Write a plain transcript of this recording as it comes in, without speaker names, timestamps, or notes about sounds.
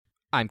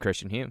I'm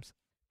Christian Humes.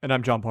 And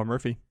I'm John Paul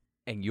Murphy.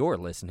 And you're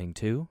listening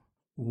to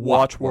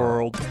Watch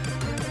World.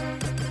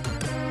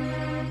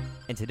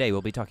 And today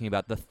we'll be talking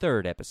about the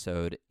third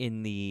episode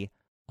in the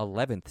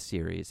 11th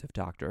series of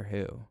Doctor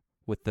Who,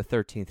 with the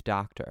 13th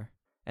Doctor.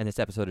 And this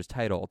episode is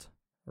titled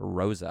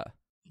Rosa.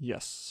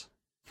 Yes.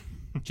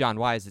 John,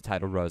 why is it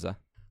titled Rosa?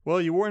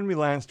 Well, you warned me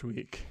last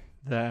week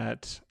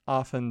that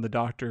often the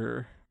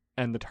Doctor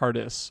and the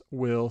TARDIS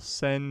will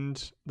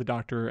send the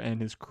Doctor and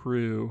his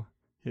crew,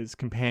 his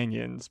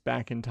companions,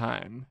 back in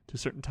time to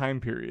certain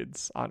time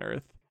periods on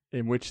Earth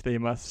in which they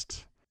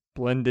must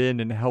blend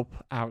in and help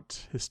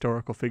out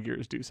historical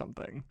figures do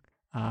something.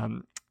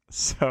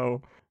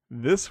 So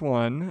this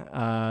one,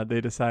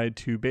 they decide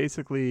to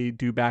basically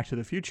do Back to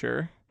the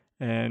Future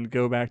and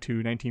go back to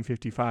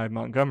 1955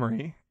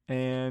 Montgomery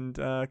and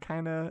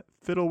kind of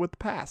fiddle with the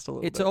past a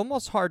little bit. It's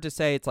almost hard to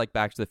say it's like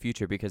Back to the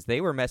Future because they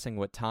were messing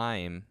with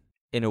time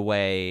in a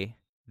way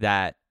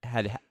that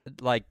had,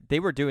 like, they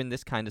were doing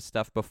this kind of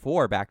stuff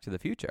before Back to the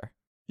Future.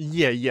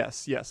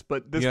 Yes.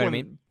 But this You know one, what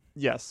I mean?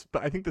 Yes,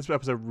 but I think this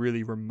episode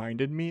really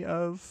reminded me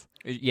of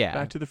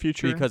Back to the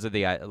Future. Because of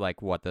the,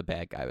 like, what the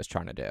bad guy was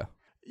trying to do.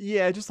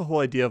 Yeah, just the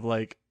whole idea of,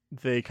 like,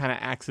 they kind of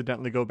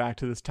accidentally go back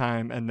to this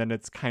time, and then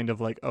it's kind of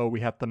like, oh,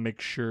 we have to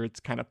make sure it's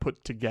kind of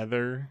put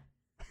together,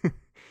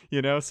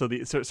 you know? So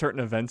the certain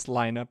events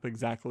line up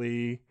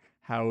exactly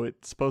how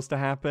it's supposed to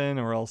happen,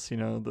 or else, you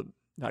know,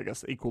 I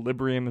guess the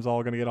equilibrium is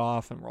all going to get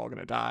off, and we're all going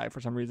to die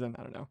for some reason.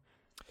 I don't know.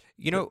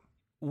 You know,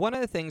 one of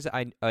the things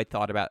I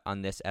thought about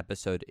on this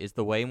episode is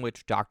the way in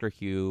which Doctor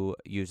Who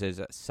uses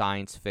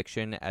science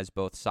fiction as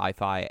both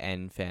sci-fi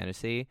and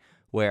fantasy,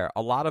 where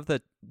a lot of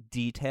the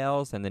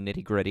details and the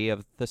nitty-gritty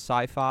of the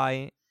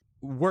sci-fi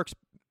works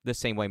the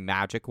same way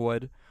magic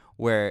would,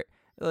 where,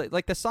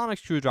 like, the sonic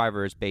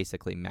screwdriver is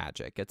basically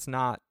magic. It's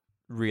not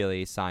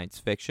really science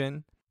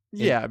fiction.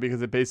 Yeah,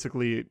 because it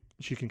basically,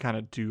 she can kind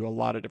of do a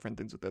lot of different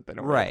things with it. They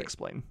don't really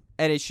explain.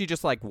 And she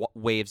just, like,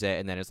 waves it,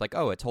 and then it's like,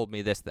 oh, it told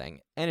me this thing.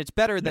 And it's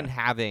better than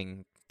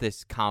having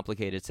this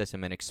complicated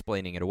system and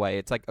explaining it away.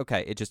 It's like,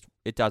 okay,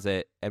 it does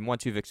it. And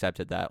once you've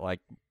accepted that, like,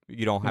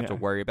 you don't have to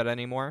worry about it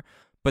anymore.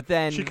 But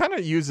then she kind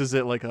of uses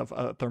it like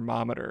a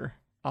thermometer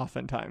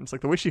oftentimes.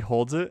 Like the way she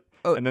holds it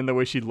and then the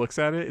way she looks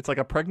at it, it's like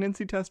a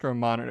pregnancy test or a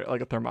monitor,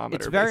 like a thermometer.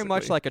 It's very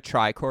much like a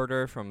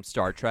tricorder from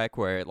Star Trek,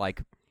 where it,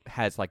 like,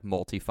 has, like,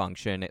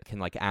 multifunction. It can,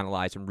 like,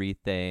 analyze and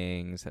read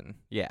things, and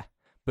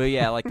but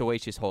like the way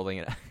she's holding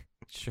it.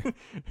 Sure.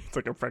 It's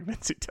like a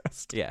pregnancy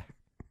test. Yeah.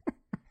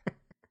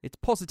 It's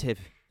positive.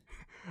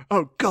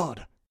 Oh,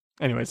 God.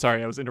 Anyway,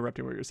 sorry, I was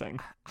interrupting what you were saying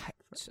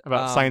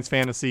about science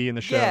fantasy in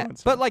the show. Yeah, and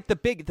stuff. but, like, the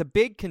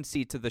big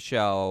conceits of the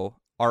show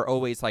are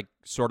always, like,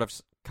 sort of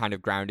kind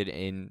of grounded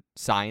in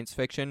science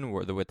fiction,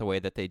 with the way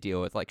that they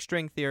deal with, like,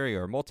 string theory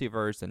or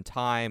multiverse and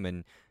time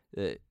and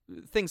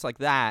things like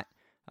that.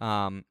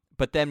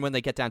 But then when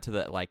they get down to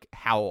the, like,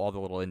 how all the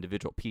little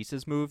individual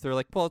pieces move, they're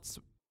like, well, it's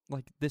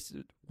like this,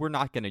 we're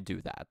not going to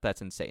do that.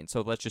 That's insane.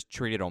 So let's just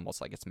treat it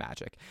almost like it's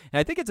magic. And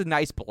I think it's a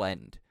nice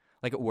blend.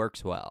 Like, it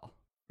works well.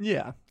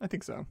 Yeah, I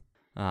think so.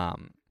 Now,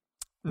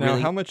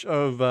 really? How much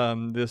of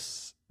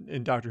this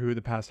in Doctor Who in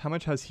the past, how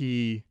much has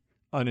he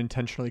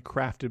unintentionally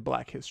crafted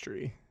Black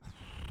history?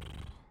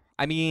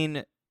 I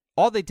mean,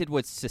 all they did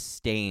was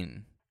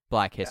sustain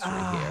Black history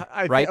here,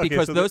 right? Okay,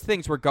 because so those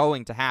things were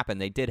going to happen.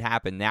 They did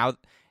happen.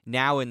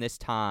 Now in this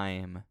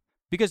time,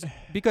 because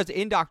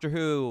in Doctor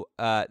Who,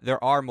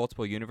 there are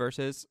multiple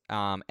universes,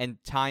 and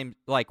time,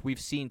 like, we've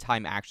seen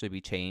time actually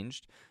be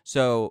changed.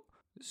 So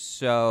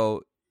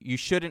you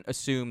shouldn't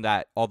assume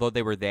that although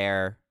they were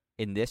there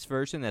in this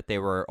version, that they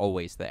were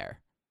always there.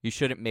 You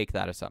shouldn't make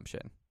that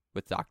assumption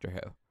with Doctor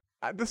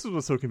Who. This is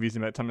what's so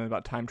confusing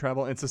about time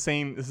travel. It's the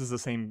same. This is the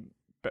same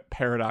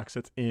paradox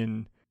that's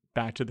in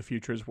Back to the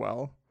Future as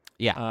well.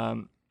 Yeah.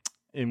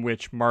 In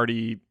which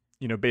Marty,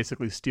 you know,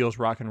 basically steals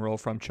rock and roll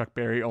from Chuck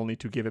Berry only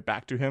to give it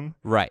back to him.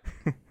 Right.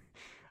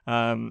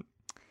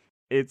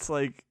 It's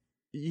like,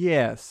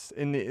 yes.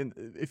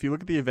 If you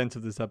look at the events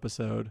of this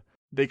episode,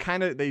 they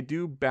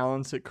do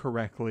balance it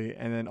correctly,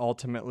 and then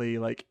ultimately,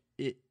 like,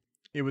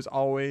 it was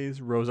always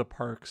Rosa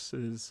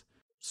Parks's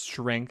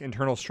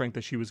internal strength,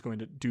 that she was going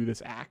to do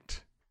this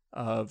act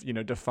of, you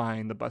know,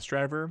 defying the bus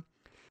driver.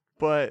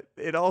 But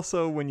it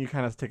also, when you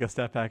kind of take a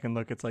step back and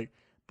look, it's like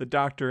the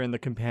Doctor and the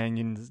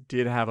companions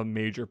did have a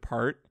major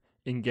part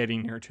in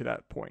getting her to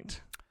that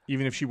point,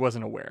 even if she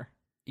wasn't aware.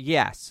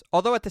 Yes.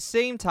 Although at the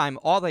same time,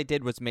 all they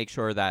did was make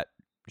sure that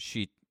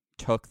she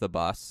took the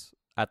bus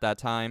at that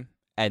time,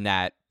 and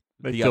that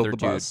the other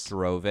dude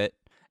drove it.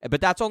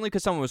 But that's only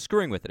because someone was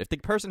screwing with it. If the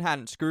person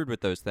hadn't screwed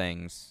with those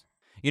things,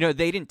 you know,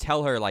 they didn't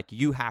tell her, like,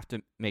 you have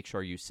to make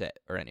sure you sit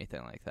or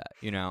anything like that,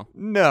 you know?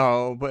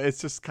 No, but it's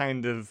just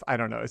kind of, I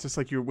don't know. It's just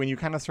like when you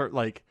kind of start,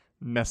 like,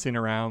 messing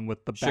around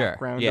with the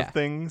background of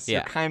things,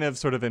 you're kind of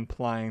sort of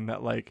implying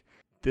that, like,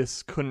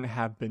 this couldn't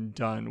have been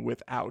done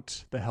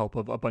without the help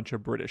of a bunch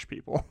of British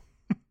people.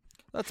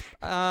 That's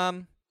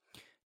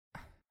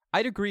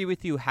I'd agree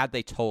with you had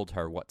they told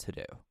her what to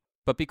do.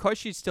 But because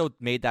she still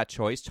made that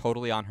choice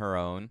totally on her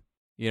own,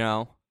 you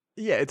know,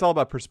 Yeah, it's all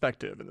about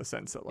perspective in the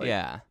sense that, like,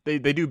 Yeah. they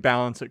do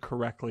balance it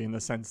correctly in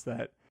the sense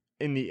that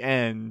in the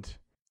end,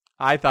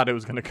 I thought it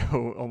was going to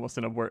go almost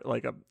in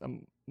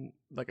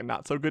a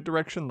not so good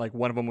direction. Like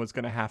one of them was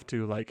going to have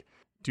to like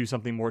do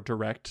something more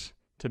direct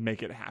to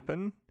make it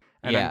happen.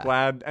 And I'm Yeah.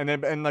 glad.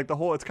 And like the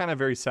whole, it's kind of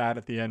very sad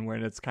at the end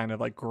when it's kind of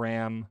like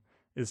Graham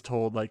is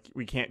told like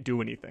we can't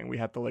do anything. We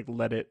have to like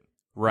let it.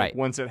 Right. Like,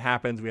 once it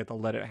happens, we have to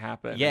let it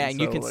happen. Yeah, and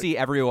you so, can like, see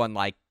everyone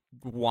like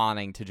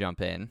wanting to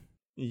jump in.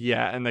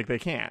 Yeah, and like they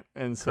can't.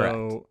 And so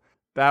Correct.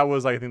 that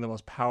was, I think, the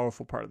most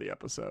powerful part of the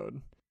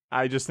episode.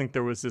 I just think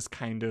there was this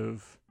kind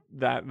of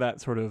that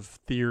sort of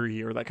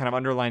theory or that kind of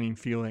underlining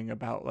feeling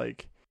about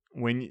like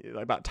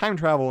about time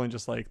travel and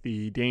just like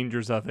the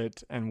dangers of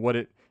it and what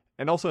it,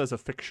 and also as a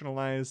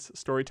fictionalized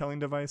storytelling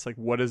device, like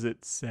what does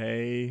it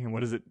say and what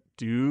does it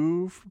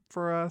do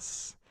for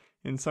us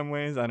in some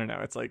ways? I don't know.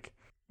 It's like,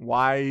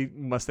 why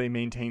must they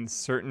maintain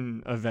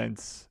certain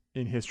events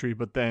in history,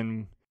 but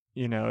then,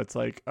 you know, it's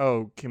like,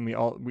 oh,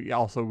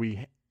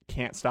 we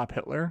can't stop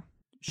Hitler?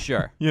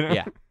 Sure. You know?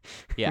 Yeah.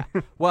 Yeah.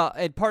 Well,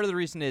 and part of the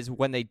reason is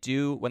when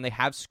they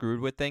have screwed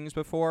with things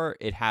before,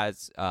 it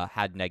has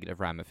had negative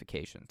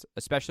ramifications,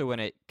 especially when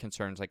it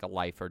concerns like a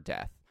life or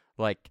death.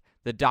 Like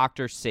the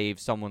doctor saved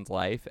someone's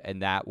life,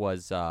 and that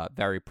was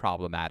very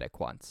problematic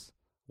once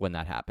when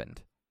that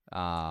happened.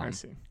 I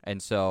see.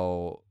 And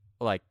so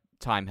like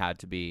time had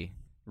to be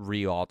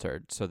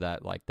re-altered so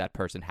that like that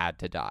person had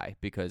to die,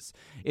 because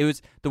it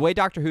was the way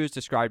Doctor Who's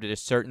described it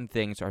is certain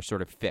things are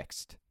sort of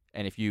fixed,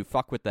 and if you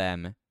fuck with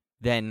them,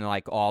 then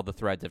like all the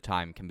threads of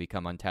time can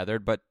become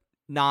untethered. But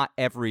not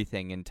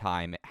everything in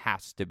time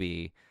has to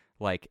be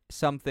like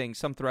some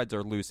threads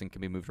are loose and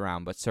can be moved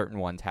around, but certain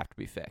ones have to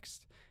be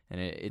fixed. And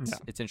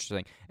it's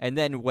interesting. And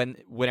then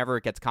whenever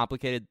it gets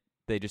complicated,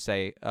 they just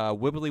say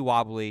wibbly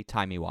wobbly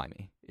timey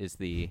wimey is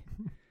the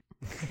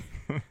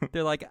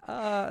they're like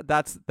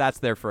that's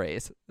their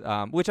phrase,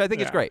 which I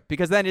think is great,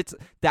 because then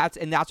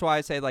that's why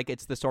I say like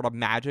it's the sort of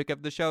magic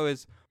of the show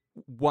is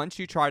once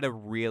you try to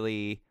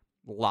really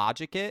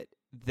logic it,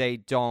 they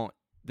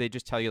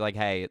just tell you like,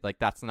 hey, like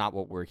that's not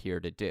what we're here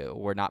to do.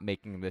 We're not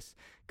making this,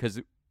 because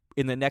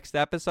in the next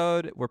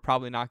episode we're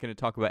probably not going to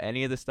talk about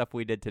any of the stuff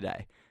we did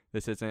today.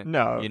 This isn't,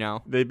 no, you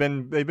know, they've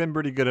been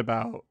pretty good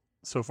about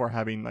so far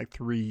having like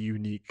three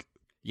unique,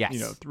 yes, you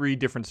know, three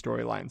different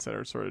storylines that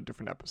are sort of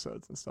different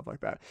episodes and stuff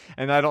like that.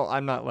 And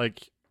I'm not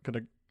like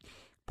gonna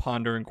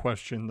ponder and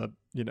question the,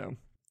 you know,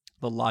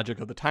 the logic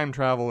of the time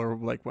travel or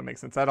like what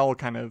makes sense. That all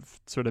kind of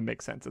sort of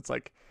makes sense. It's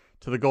like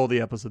to the goal of the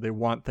episode, they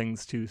want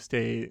things to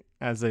stay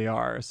as they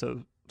are,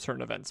 so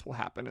certain events will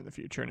happen in the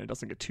future and it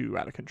doesn't get too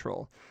out of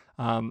control.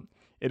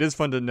 It is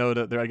fun to know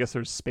that I guess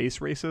there's space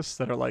racists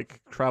that are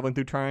like traveling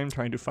through time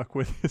trying to fuck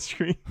with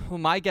history. Well,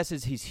 my guess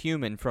is he's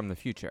human from the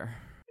future.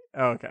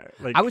 Okay.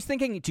 Like, I was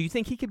thinking, do you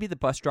think he could be the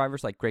bus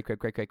driver's like great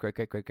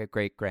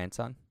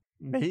grandson?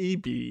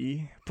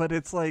 Maybe, but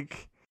it's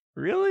like,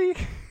 really?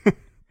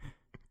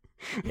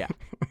 Yeah.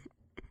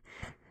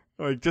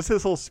 Like just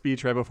his whole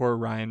speech right before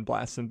Ryan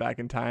blasts him back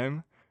in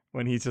time,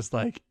 when he's just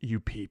like, you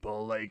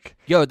people, like,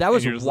 Yo, that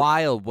was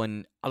wild. like,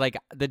 when like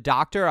the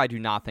doctor, I do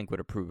not think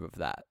would approve of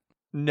that.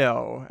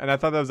 No, and I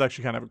thought that was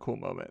actually kind of a cool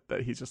moment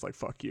that he's just like,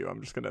 fuck you, I'm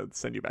just gonna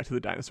send you back to the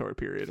dinosaur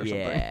period or something.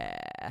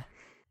 Yeah.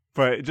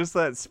 But just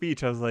that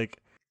speech, I was like,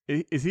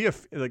 is he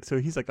so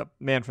he's like a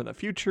man from the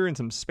future in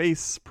some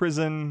space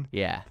prison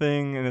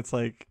thing, and it's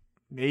like,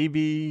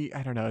 maybe,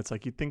 I don't know, it's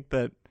like you'd think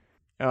that,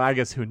 I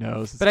guess who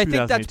knows. But I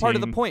think that's part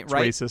of the point, it's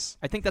right? Racist.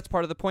 I think that's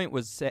part of the point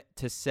was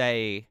to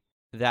say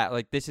that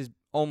like this is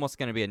almost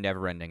going to be a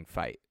never-ending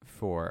fight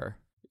for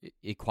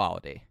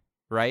equality,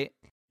 right?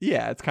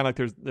 Yeah, it's kind of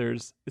like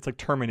there's it's like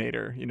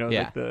Terminator, you know,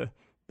 like the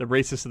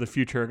racists of the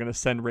future are going to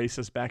send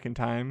racists back in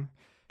time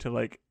to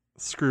like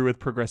screw with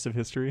progressive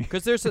history.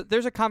 Because there's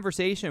a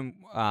conversation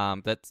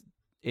that's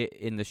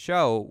in the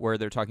show where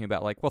they're talking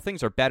about like, well,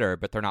 things are better,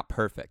 but they're not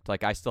perfect.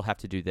 Like I still have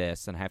to do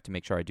this and I have to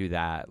make sure I do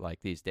that like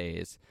these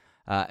days.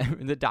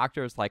 And the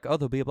doctor is like, oh,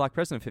 there'll be a black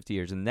president in 50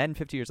 years. And then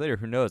 50 years later,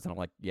 who knows? And I'm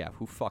like, yeah,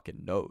 who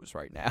fucking knows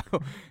right now?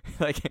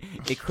 Like,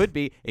 it could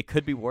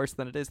be worse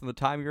than it is in the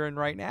time you're in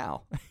right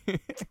now.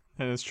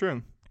 And it's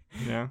true.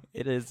 Yeah.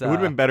 It is. It would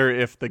have been better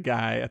if the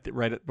guy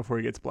before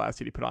he gets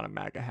blasted, he put on a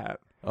MAGA hat.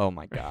 Oh,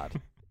 my God.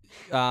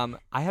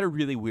 I had a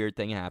really weird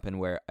thing happen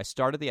where I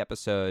started the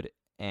episode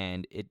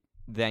and it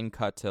then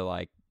cut to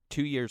like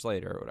 2 years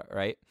later or whatever,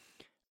 right?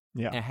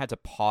 Yeah. And I had to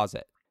pause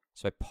it.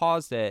 So I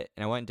paused it,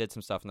 and I went and did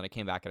some stuff, and then I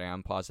came back and I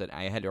unpaused it.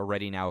 I had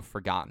already now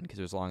forgotten, because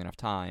it was long enough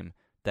time,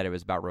 that it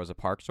was about Rosa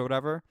Parks or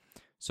whatever.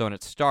 So when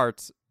it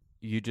starts,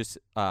 you just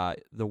the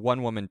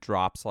one woman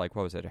drops, like,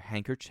 what was it, a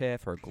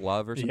handkerchief or a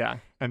glove or something? Yeah,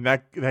 and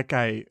that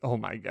guy, oh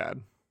my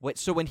God. Wait,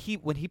 so when he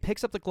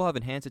picks up the glove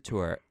and hands it to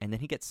her, and then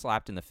he gets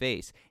slapped in the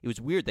face, it was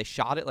weird. They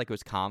shot it like it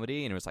was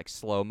comedy, and it was like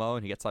slow-mo,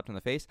 and he gets slapped in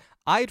the face.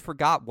 I had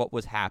forgot what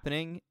was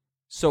happening,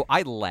 so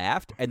I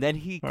laughed, and then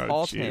he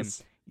calls him...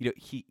 You know,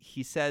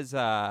 he says,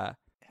 I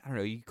don't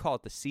know, you call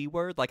it the C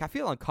word. Like, I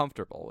feel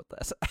uncomfortable with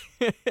this.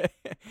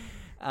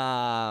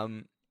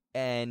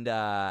 And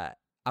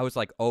I was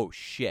like, oh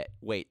shit,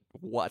 wait,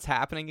 what's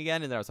happening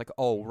again? And then I was like,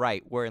 oh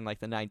right, we're in like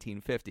the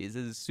 1950s. This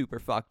is super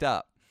fucked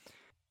up.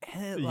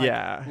 And, like,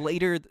 Yeah.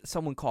 later,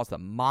 someone calls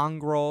them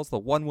mongrels. The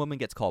one woman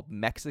gets called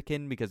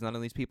Mexican because none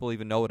of these people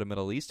even know what a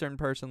Middle Eastern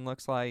person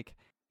looks like.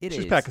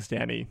 She's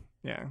Pakistani,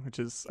 yeah, which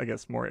is, I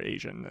guess, more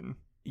Asian than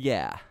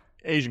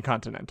Asian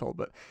continental.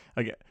 But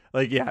again,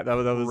 like, yeah, that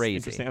was Crazy.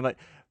 interesting. And, like,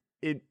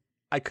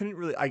 I couldn't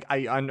really,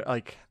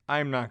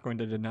 I'm not going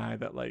to deny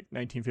that, like,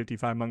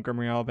 1955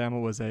 Montgomery, Alabama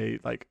was a,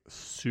 like,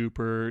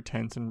 super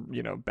tense and,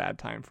 bad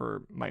time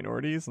for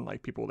minorities and,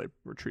 like, people, they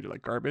were treated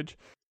like garbage.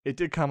 It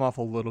did come off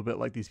a little bit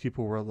like these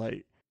people were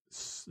like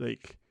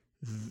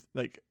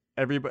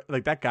everybody,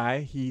 like that guy,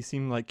 he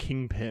seemed like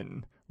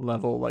Kingpin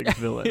level, like,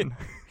 villain.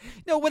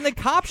 When the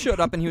cop showed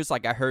up and he was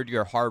like, I heard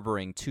you're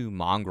harboring 2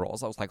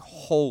 mongrels, I was like,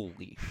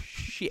 holy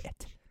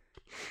shit.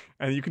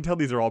 And you can tell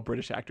these are all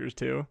British actors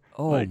too.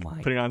 Oh, like,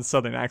 my putting on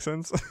Southern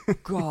accents.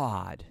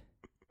 God.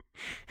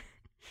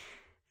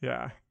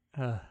 Yeah.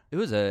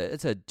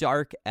 It's a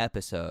dark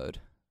episode,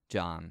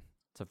 John.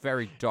 It's a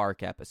very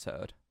dark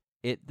episode.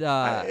 It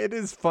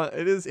is fun.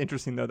 It is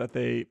interesting though that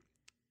they,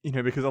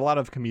 because a lot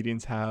of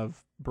comedians have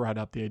brought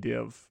up the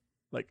idea of,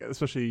 like,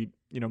 especially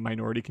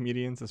minority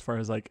comedians, as far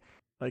as like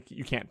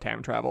you can't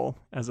time travel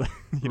as a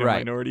right.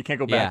 minority. You can't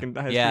go back in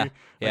history.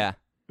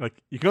 Like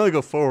you can only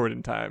go forward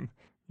in time.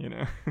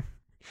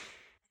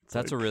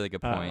 That's a really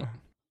good point.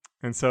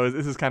 And so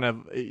this is kind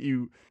of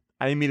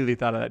I immediately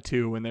thought of that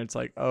too when it's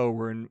like, oh,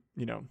 we're in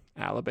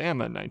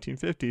Alabama in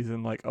 1950s,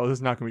 and like, oh, this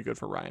is not going to be good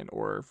for Ryan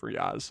or for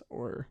Yaz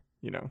or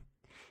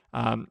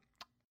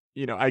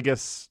I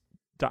guess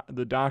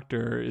the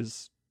doctor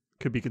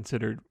could be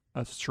considered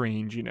a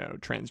strange,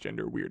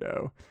 transgender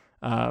weirdo.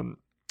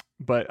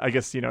 But I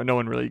guess, no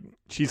one really,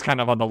 she's kind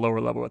of on the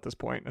lower level at this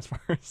point as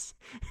far as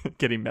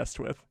getting messed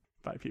with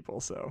by people.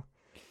 So,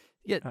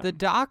 yeah, the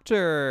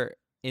doctor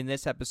in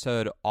this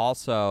episode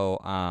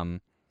also,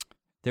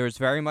 there was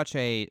very much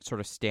a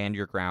sort of stand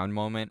your ground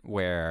moment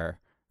where,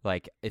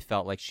 like, it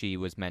felt like she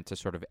was meant to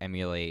sort of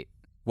emulate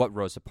what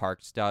Rosa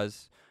Parks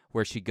does,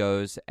 where she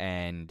goes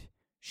and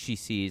she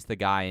sees the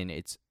guy, and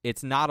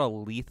it's not a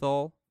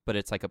lethal, but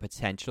it's like a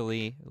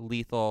potentially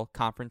lethal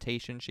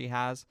confrontation she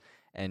has,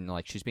 and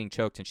like she's being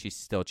choked and she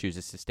still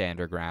chooses to stand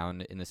her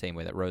ground in the same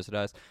way that Rosa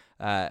does.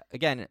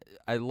 Again,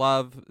 I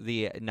love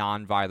the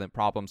non-violent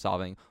problem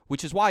solving,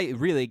 which is why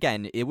really,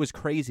 again, it was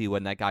crazy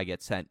when that guy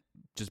gets sent,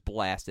 just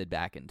blasted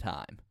back in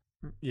time.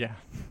 Yeah.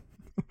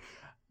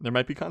 There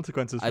might be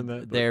consequences from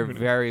that. There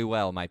very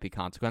well might be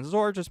consequences,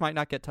 or just might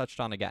not get touched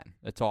on again.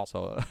 It's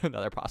also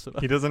another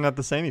possibility. He doesn't have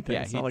to say anything.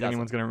 Yeah, it's not like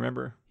anyone's going to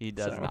remember. He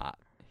does not.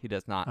 He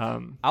does not.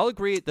 I'll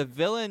agree. The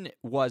villain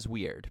was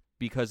weird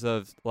because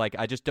of, like,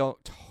 I just don't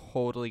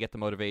totally get the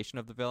motivation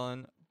of the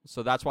villain.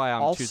 So that's why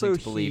I'm choosing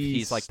to believe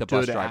he's like the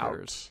bus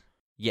drivers.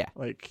 Yeah.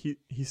 Like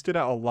he stood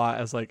out a lot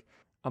as like,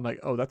 I'm like,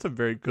 oh, that's a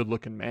very good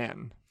looking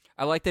man.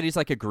 I like that he's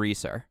like a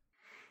greaser.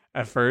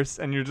 At first,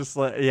 and you're just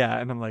like, yeah,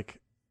 and I'm like,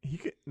 he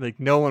could, like,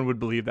 no one would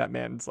believe that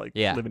man's like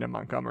living in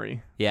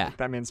Montgomery. Yeah. Like,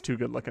 that man's too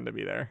good looking to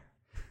be there.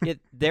 I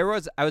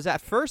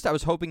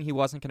was hoping he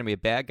wasn't going to be a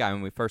bad guy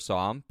when we first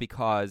saw him,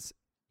 because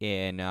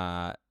in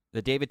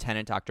the David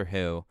Tennant Doctor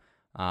Who,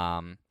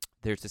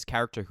 there's this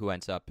character who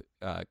ends up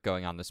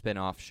going on the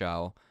spin-off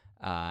show,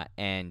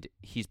 and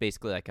he's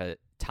basically like a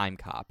time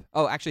cop.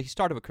 Oh, actually, he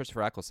started with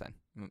Christopher Eccleston.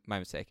 My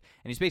mistake.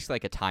 And he's basically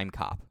like a time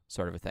cop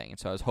sort of a thing. And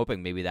so I was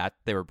hoping maybe that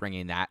they were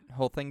bringing that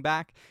whole thing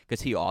back,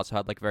 because he also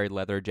had like a very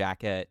leather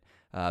jacket,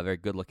 very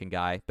good-looking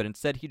guy. But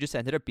instead, he just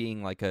ended up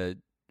being like a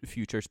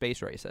future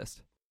space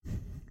racist.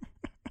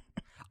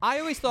 I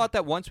always thought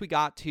that once we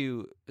got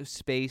to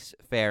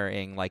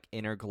spacefaring, like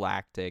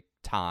intergalactic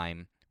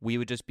time, we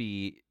would just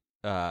be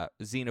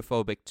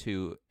xenophobic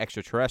to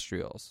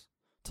extraterrestrials,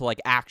 to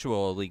like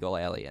actual illegal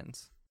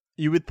aliens.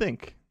 You would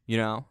think. You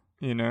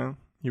know?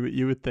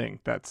 You would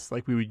think that's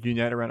like we would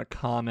unite around a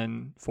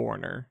common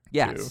foreigner.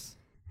 Yes.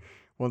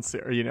 Once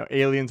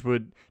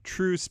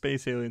true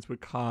space aliens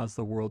would cause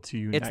the world to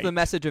unite. It's the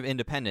message of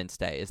Independence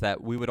Day, is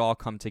that we would all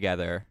come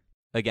together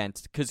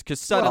against, because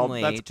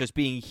suddenly just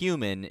being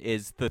human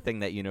is the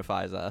thing that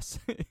unifies us.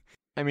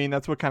 I mean,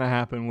 that's what kind of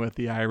happened with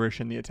the Irish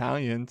and the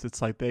Italians.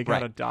 It's like they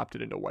got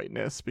adopted into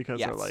whiteness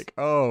because they're like,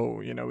 oh,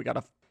 we got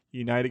to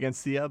unite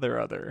against the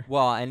other.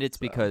 Well, and it's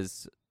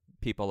because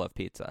people love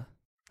pizza.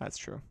 That's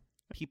true.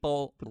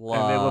 People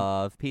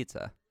love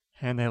pizza.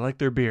 And they like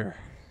their beer.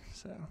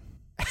 So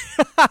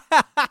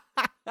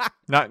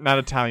not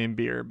Italian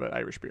beer, but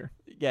Irish beer.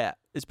 Yeah.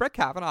 Is Brett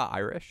Kavanaugh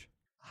Irish?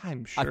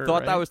 I'm sure. I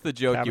thought that was the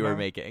joke Kavanaugh? You were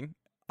making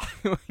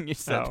when you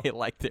said they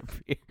liked their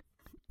beer.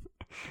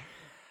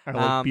 I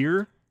like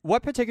beer.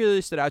 What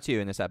particularly stood out to you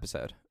in this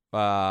episode?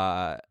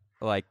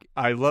 Like,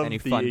 I love any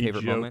fun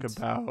favorite joke moments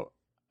about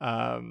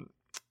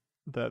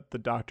that the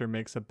doctor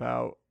makes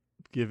about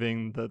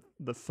giving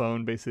the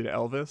phone basically to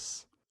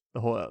Elvis. The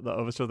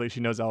Elvis show, like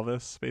she knows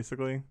Elvis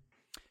basically.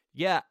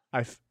 Yeah.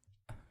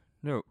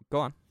 No, go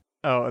on.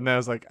 Oh, and then I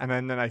was like, and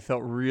then I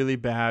felt really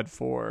bad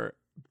for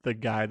the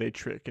guy they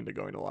trick into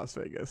going to Las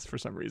Vegas for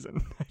some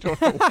reason. I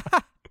don't know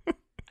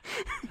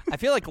why. I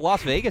feel like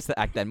Las Vegas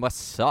back then must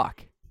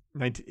suck.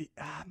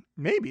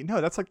 Maybe.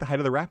 No, that's like the height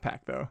of the Rat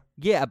Pack, though.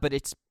 Yeah, but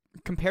it's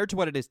compared to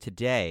what it is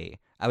today.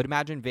 I would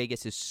imagine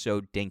Vegas is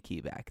so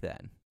dinky back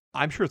then.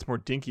 I'm sure it's more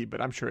dinky,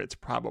 but I'm sure it's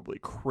probably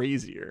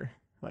crazier.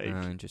 Like,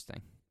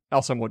 interesting.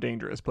 Also more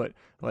dangerous, but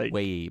like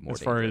way more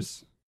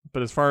dangerous.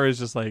 As far as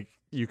just like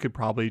you could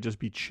probably just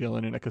be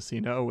chilling in a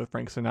casino with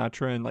Frank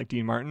Sinatra and like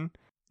Dean Martin,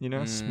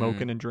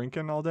 smoking and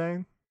drinking all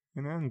day,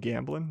 and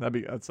gambling.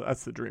 That's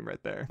the dream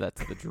right there.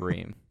 That's the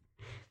dream.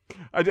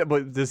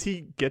 But does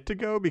he get to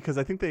go? Because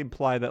I think they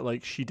imply that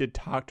like she did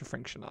talk to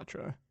Frank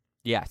Sinatra.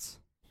 Yes.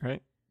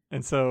 Right.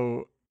 And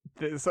so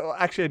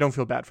actually, I don't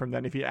feel bad for him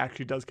then if he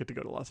actually does get to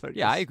go to Las Vegas.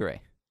 Yeah, I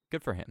agree.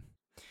 Good for him.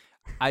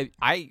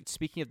 I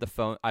speaking of the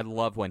phone, I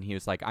love when he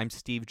was like, "I'm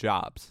Steve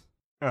Jobs."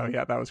 Oh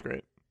yeah, that was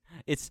great.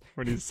 It's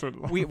when he's sort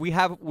of we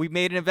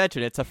made an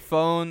invention. It's a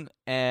phone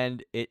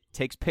and it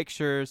takes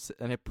pictures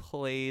and it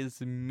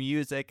plays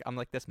music. I'm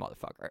like, this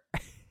motherfucker.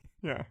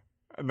 Yeah.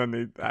 And then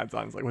they adds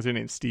on, it's like, what's your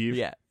name? Steve?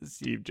 Yeah.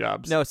 Steve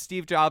Jobs. No,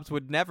 Steve Jobs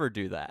would never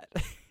do that.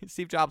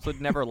 Steve Jobs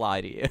would never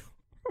lie to you.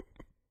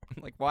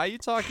 I'm like, why are you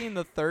talking in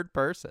the third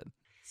person?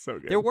 So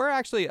good. There were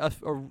actually a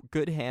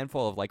good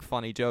handful of like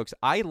funny jokes.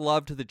 I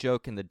loved the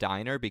joke in the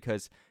diner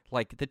because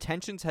like the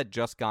tensions had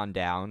just gone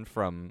down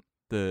from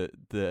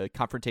the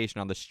confrontation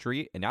on the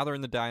street, and now they're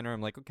in the diner.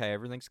 I'm like, okay,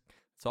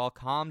 it's all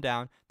calmed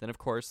down. Then of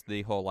course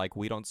the whole like,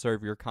 we don't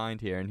serve your kind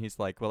here, and he's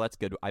like, well, that's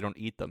good. I don't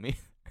eat them.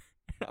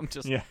 I'm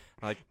just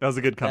like, that was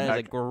a good comeback. That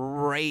is a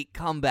great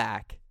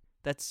comeback.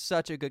 That's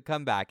such a good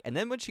comeback. And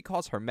then when she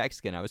calls her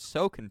Mexican, I was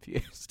so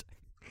confused.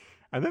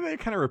 And then they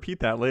kind of repeat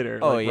that later.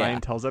 Oh, like, yeah.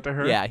 Ryan tells that to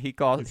her. Yeah, he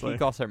calls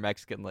her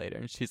Mexican later,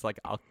 and she's like,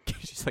 I'll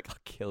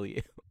kill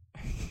you.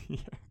 Yeah.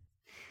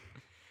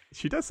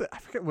 She does. I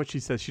forget what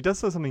she says. She does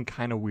say something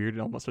kind of weird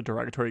and almost a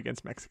derogatory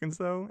against Mexicans,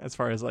 though, as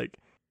far as like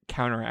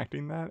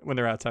counteracting that when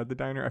they're outside the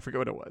diner. I forget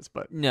what it was,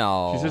 but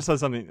no, she just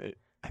says something.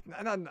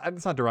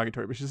 It's not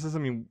derogatory, but she says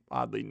something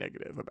oddly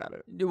negative about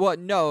it. Well,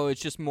 no, it's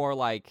just more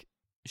like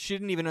she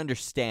didn't even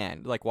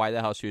understand like why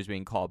the hell she was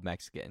being called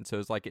Mexican. So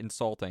it's like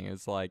insulting.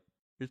 It's like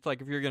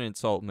if you're gonna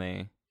insult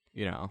me,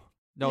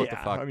 what the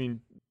fuck. I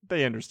mean,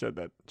 they understood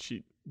that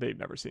they'd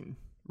never seen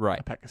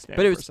right a Pakistani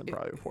person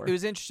probably before. It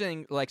was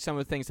interesting, like some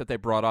of the things that they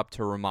brought up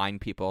to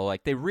remind people,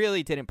 like they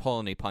really didn't pull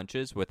any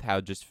punches with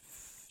how just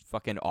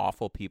fucking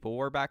awful people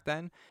were back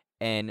then,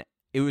 and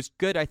it was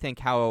good. I think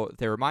how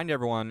they remind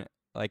everyone,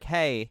 like,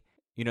 hey,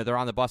 they're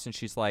on the bus, and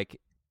she's like,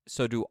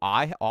 so do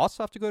I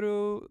also have to go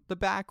to the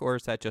back, or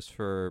is that just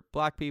for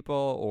black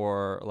people,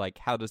 or like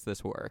how does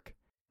this work?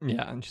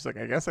 Yeah, and she's like,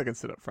 I guess I can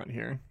sit up front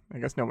here. I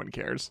guess no one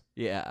cares.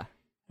 Yeah.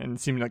 And it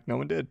seemed like no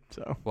one did,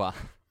 so. Well.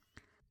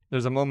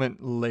 There's a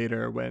moment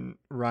later when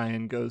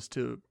Ryan goes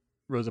to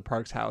Rosa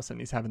Parks' house and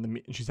she's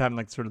having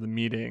like sort of the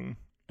meeting,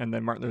 and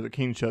then Martin Luther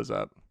King shows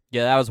up.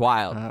 Yeah, that was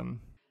wild.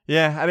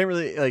 Yeah, I didn't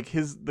really like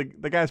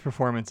the guy's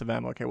performance of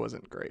MLK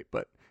wasn't great,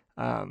 but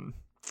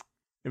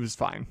it was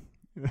fine.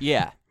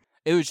 Yeah.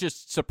 It was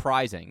just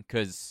surprising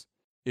because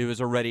it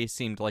was already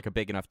seemed like a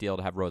big enough deal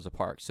to have Rosa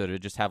Parks. So to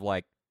just have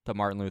like the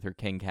Martin Luther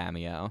King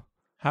cameo.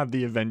 Have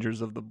the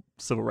Avengers of the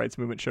Civil Rights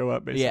Movement show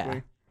up, basically.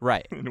 Yeah,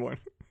 right. In one.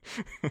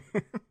 I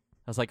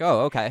was like,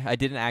 oh, okay. I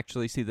didn't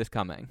actually see this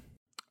coming.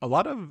 A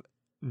lot of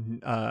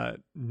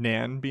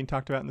Nan being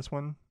talked about in this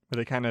one, where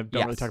they kind of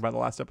don't really talk about the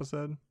last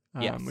episode,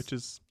 which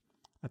is,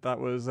 I thought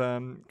was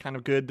kind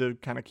of good to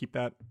kind of keep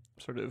that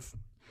sort of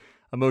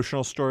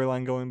emotional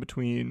storyline going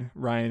between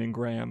Ryan and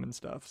Graham and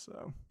stuff.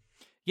 So,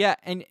 yeah,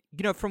 and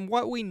from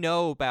what we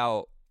know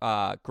about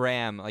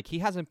Graham, like he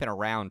hasn't been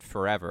around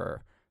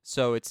forever,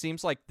 so it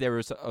seems like there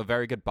was a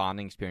very good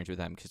bonding experience with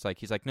him because like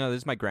he's like, no,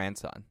 this is my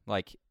grandson.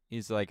 Like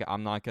he's like,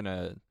 I'm not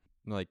gonna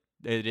like,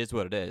 it is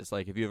what it is.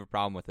 Like if you have a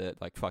problem with it,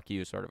 like fuck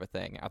you, sort of a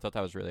thing. I thought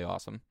that was really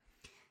awesome.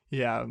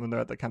 Yeah, when they're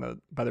at the kind of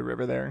by the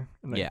river there,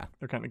 and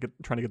they're kind of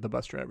trying to get the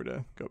bus driver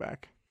to go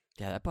back.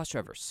 Yeah, that bus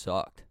driver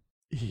sucked.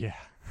 Yeah.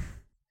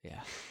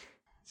 Yeah.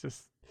 It's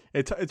just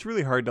it's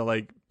really hard to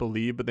like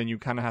believe, but then you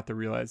kind of have to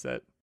realize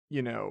that,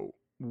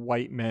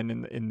 white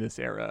men in this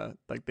era,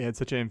 like they had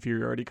such an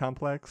inferiority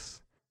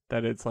complex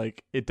that it's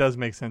like it does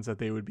make sense that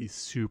they would be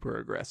super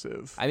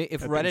aggressive. I mean,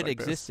 if Reddit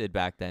existed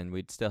back then,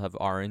 we'd still have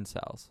our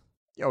incels.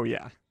 Oh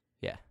yeah.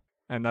 Yeah.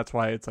 And that's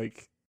why it's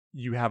like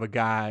you have a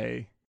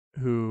guy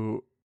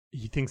who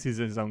he thinks he's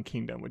in his own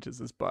kingdom, which is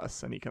this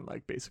bus, and he can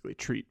like basically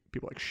treat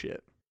people like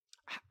shit.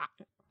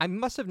 I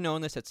must have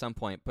known this at some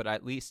point, but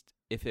at least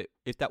if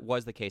that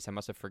was the case, I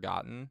must have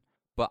forgotten.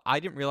 But I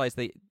didn't realize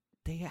they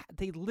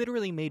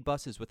literally made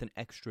buses with an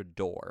extra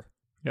door.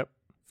 Yep.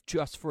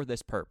 Just for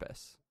this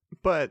purpose.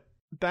 But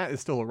that is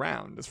still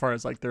around, as far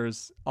as like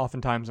there's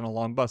oftentimes in a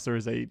long bus there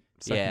is a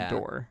second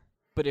door.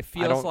 But it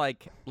feels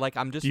like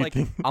I'm just like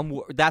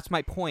that's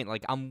my point.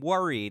 Like I'm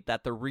worried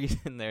that the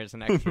reason there's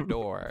an extra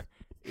door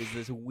is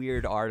this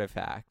weird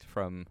artifact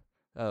from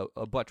a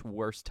much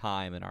worse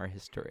time in our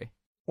history.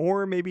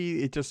 Or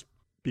maybe it just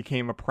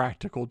became a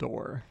practical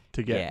door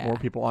to get more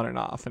people on and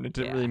off, and it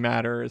didn't really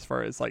matter as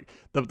far as like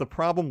the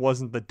problem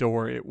wasn't the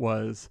door, it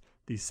was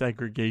the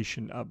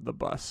segregation of the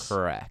bus.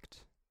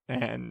 Correct.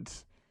 And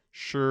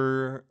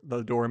sure,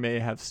 the door may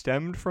have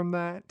stemmed from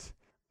that,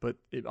 but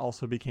it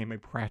also became a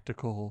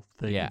practical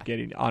thing Yeah. of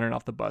getting on and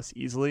off the bus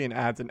easily and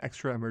adds an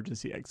extra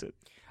emergency exit.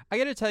 I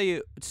got to tell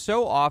you,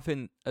 so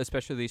often,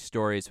 especially these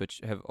stories,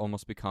 which have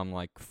almost become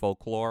like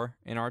folklore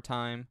in our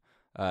time,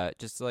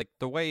 just like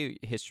the way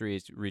history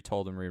is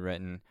retold and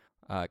rewritten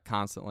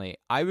constantly,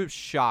 I was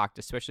shocked,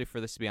 especially for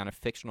this to be on a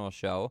fictional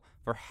show,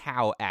 for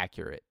how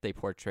accurate they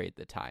portrayed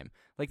the time.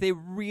 Like, they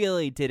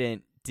really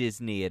didn't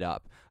Disney it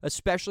up,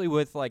 especially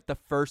with like the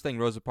first thing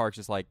Rosa Parks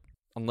is like,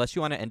 unless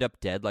you want to end up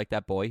dead like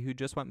that boy who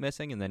just went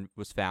missing and then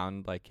was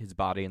found like his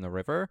body in the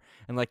river,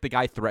 and like the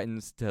guy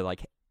threatens to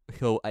like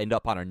he'll end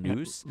up on a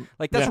noose.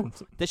 Like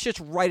that's just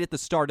right at the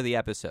start of the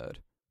episode.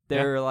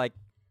 They're like,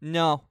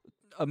 no,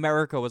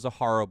 America was a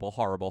horrible,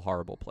 horrible,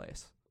 horrible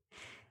place.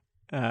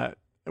 It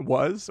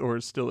was or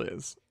still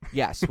is.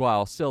 Yes,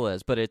 well, still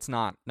is, but it's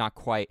not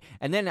quite.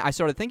 And then I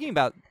started thinking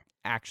about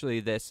actually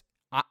this.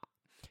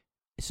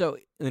 So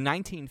in the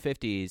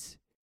 1950s,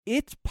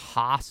 it's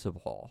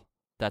possible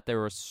that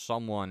there was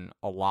someone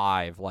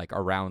alive like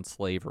around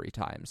slavery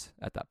times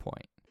at that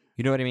point.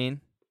 You know what I mean?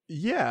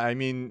 Yeah, I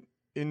mean,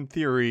 in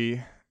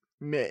theory,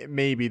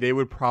 maybe they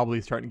would probably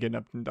start getting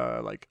up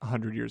into like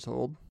 100 years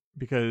old,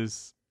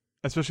 because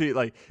especially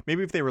like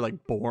maybe if they were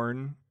like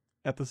born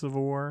at the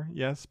Civil War,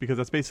 yes, because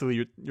that's basically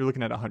you're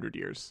looking at 100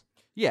 years.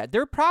 Yeah,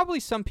 there are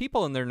probably some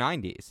people in their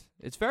 90s.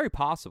 It's very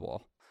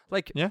possible.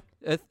 Like, yeah,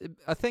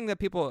 a thing that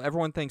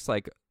everyone thinks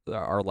like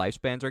our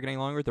lifespans are getting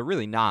longer. They're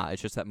really not.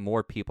 It's just that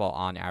more people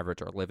on average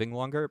are living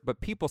longer,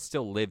 but people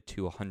still live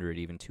to 100,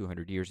 even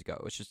 200 years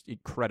ago. It's just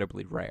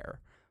incredibly rare.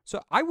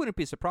 So I wouldn't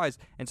be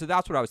surprised. And so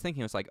that's what I was thinking.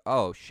 It was like,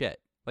 oh,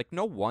 shit. Like,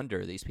 no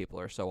wonder these people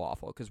are so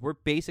awful, because we're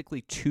basically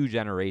 2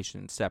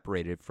 generations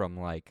separated from,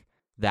 like,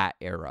 that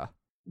era.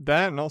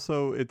 That, and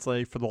also it's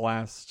like for the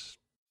last,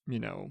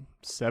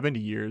 70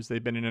 years,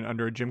 they've been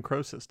under a Jim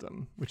Crow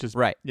system, which is,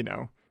 right.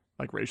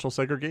 Like racial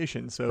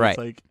segregation. So right. It's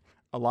like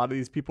a lot of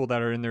these people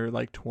that are in their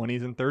like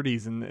 20s and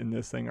 30s in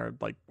this thing are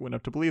like went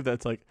up to believe that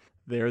it's like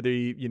they're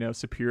the,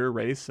 superior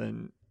race,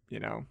 and,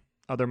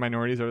 other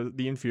minorities are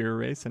the inferior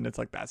race, and it's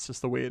like that's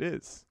just the way it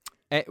is.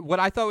 What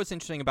I thought was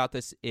interesting about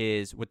this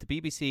is with the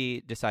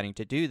BBC deciding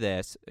to do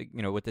this,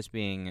 with this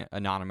being a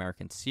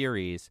non-American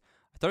series,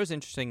 I thought it was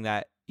interesting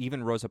that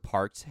even Rosa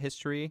Parks'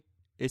 history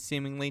is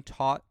seemingly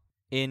taught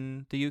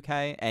in the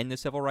UK and the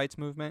civil rights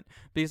movement,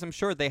 because I'm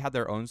sure they had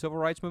their own civil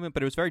rights movement,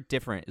 but it was very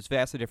different. It's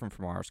vastly different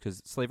from ours,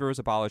 because slavery was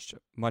abolished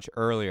much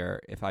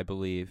earlier, if I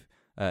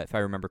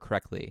remember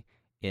correctly,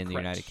 in the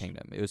United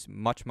Kingdom. It was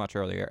much, much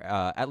earlier,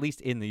 at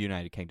least in the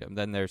United Kingdom.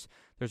 Then they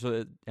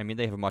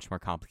have a much more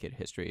complicated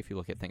history if you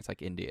look at things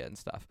like India and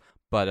stuff.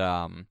 But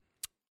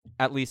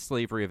at least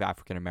slavery of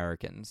African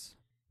Americans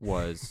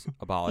was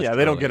abolished. Yeah,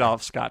 they don't get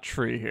off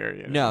scot-free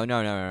here. No.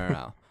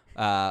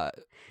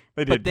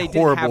 They did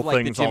horrible didn't have like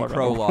the things Jim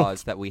Crow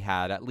laws that we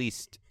had, at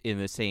least in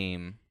the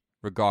same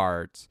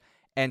regards.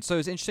 And so it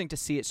was interesting to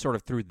see it sort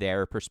of through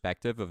their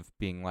perspective of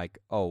being like,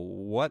 oh,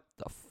 what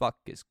the fuck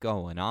is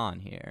going on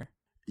here?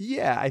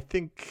 Yeah, I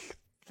think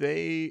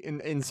they,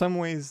 in some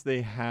ways,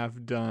 they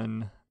have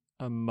done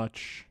a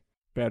much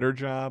better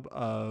job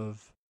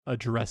of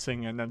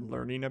addressing and then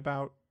learning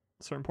about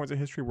certain points of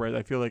history, whereas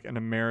I feel like in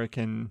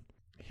American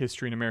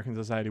history and American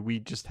society, we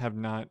just have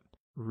not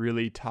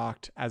really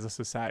talked as a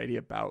society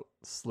about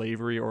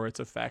slavery or its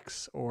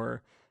effects,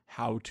 or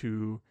how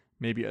to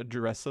maybe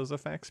address those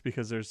effects,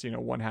 because there's,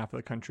 one half of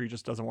the country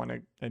just doesn't want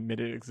to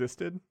admit it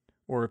existed,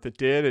 or if it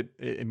did,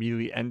 it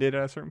immediately ended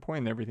at a certain point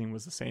and everything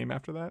was the same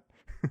after that.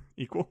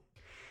 Equal.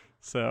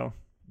 So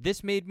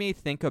this made me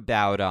think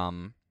about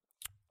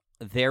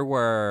there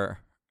were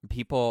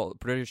people,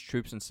 British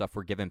troops and stuff,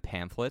 were given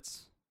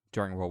pamphlets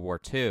during World War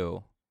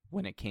II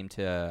when it came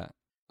to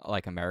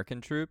like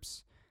American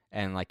troops,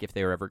 and like if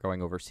they were ever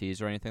going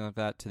overseas or anything like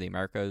that to the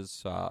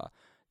Americas,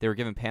 they were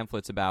given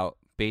pamphlets about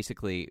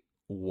basically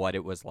what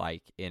it was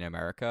like in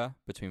America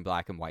between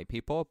black and white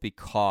people,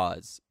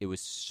 because it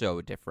was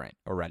so different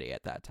already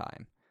at that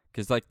time,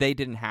 because like they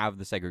didn't have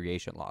the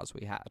segregation laws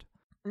we had.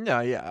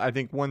 Yeah. I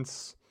think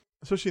once,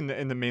 especially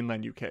in the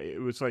mainland UK, it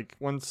was like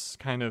once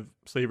kind of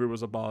slavery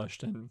was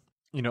abolished, and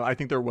I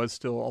think there was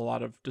still a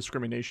lot of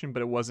discrimination,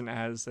 but it wasn't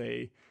as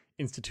a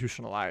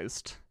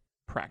institutionalized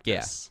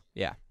practice.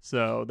 Yeah.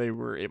 So they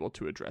were able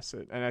to address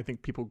it, and I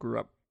think people grew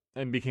up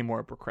and became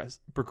more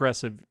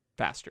progressive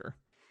faster.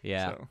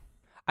 Yeah. So.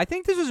 I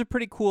think this was a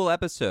pretty cool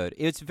episode.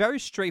 It's very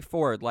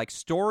straightforward. Like,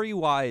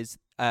 story-wise,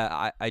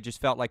 I just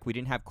felt like we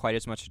didn't have quite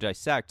as much to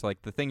dissect.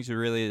 Like, the things we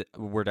really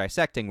were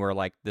dissecting were,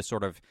 like, the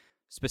sort of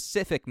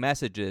specific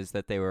messages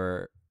that they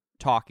were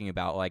talking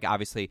about. Like,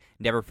 obviously,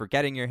 never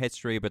forgetting your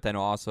history, but then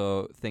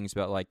also things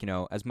about, like,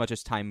 as much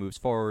as time moves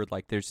forward,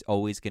 like, there's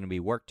always going to be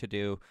work to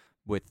do,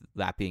 with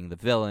that being the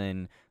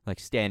villain, like,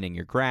 standing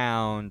your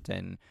ground,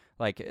 and,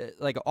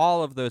 like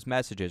all of those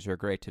messages are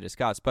great to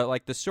discuss. But,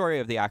 like, the story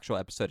of the actual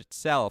episode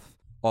itself,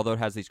 although it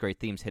has these great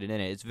themes hidden in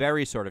it, it's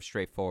very sort of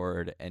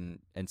straightforward and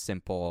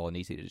simple and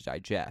easy to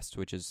digest,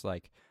 which is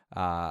like,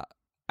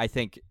 I I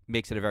think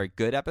makes it a very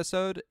good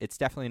episode. It's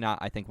definitely not,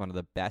 I think, one of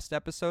the best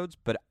episodes,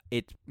 but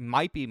it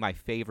might be my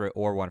favorite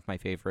or one of my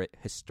favorite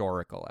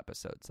historical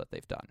episodes that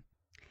they've done.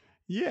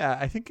 Yeah,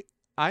 I think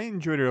I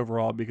enjoyed it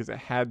overall because it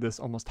had this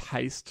almost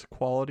heist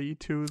quality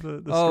to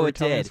the Oh, it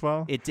storytelling did. as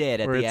well. It did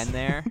at where the end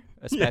there,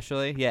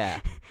 especially.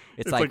 Yeah.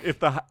 It's like if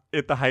the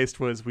heist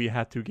was we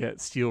had to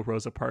steal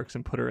Rosa Parks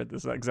and put her at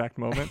this exact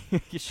moment.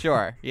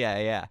 Sure.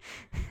 Yeah.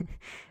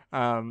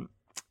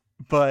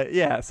 But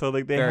yeah, so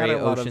like they very had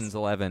a lot Ocean's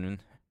 11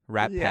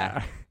 Rat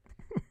Pack.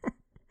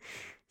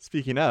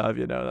 Speaking of,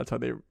 that's how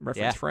they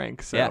reference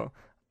Frank. So,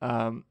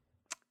 so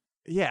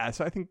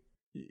I think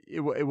it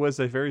was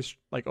a very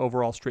like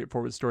overall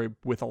straightforward story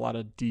with a lot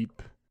of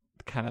deep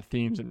kind of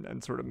themes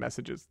and sort of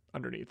messages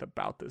underneath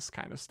about this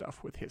kind of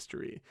stuff with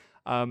history.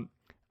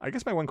 I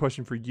guess my one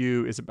question for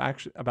you is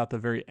actually about the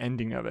very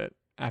ending of it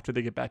after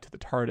they get back to the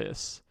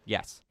TARDIS.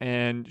 Yes.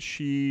 And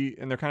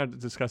they're kind of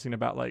discussing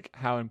about like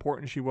how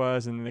important she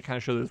was, and they kind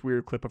of show this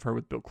weird clip of her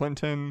with Bill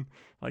Clinton,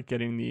 like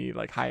getting the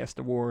like highest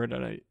award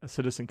that a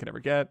citizen could ever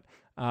get.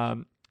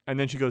 And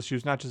then she goes, she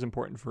was not just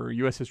important for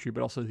U.S. history,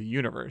 but also the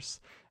universe.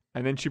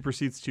 And then she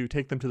proceeds to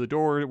take them to the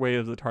doorway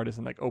of the TARDIS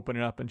and like open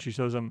it up, and she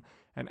shows them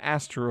an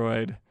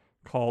asteroid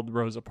called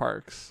Rosa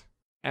Parks.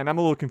 And I'm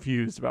a little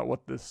confused about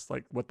what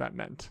that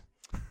meant.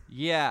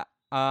 Yeah.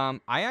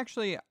 I'm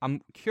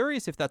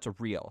curious if that's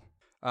real.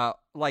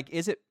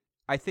 Is it?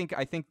 I think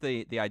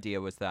the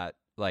idea was that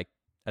like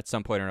at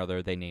some point or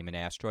another they name an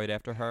asteroid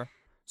after her.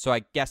 So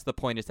I guess the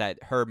point is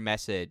that her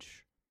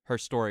message, her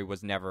story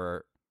was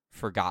never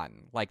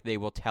forgotten. Like they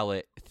will tell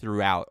it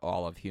throughout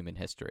all of human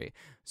history.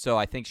 So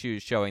I think she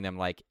was showing them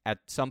like at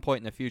some point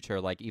in the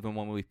future, like even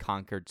when we've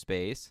conquered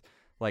space,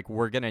 like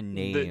we're gonna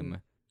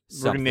name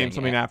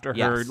something after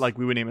her. Like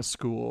we would name a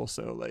school.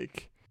 So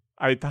like.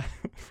 I thought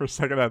for a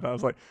second I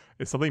was like,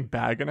 is something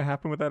bad going to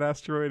happen with that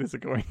asteroid? Is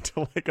it going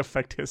to like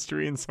affect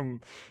history in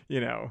some,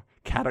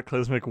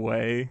 cataclysmic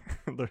way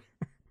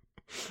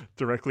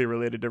directly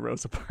related to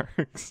Rosa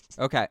Parks?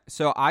 Okay,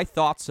 so I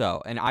thought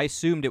so, and I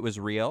assumed it was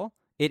real.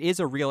 It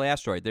is a real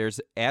asteroid. There's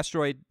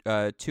asteroid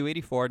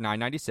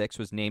 284-996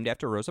 was named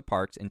after Rosa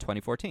Parks in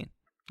 2014.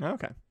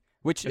 Okay.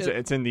 Which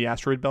it's in the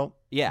asteroid belt?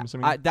 Yeah,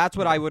 that's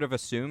what I would have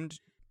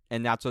assumed.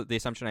 And that's the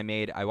assumption I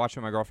made. I watched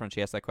with my girlfriend.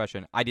 She asked that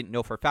question. I didn't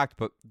know for a fact,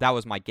 but that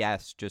was my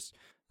guess. Just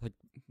like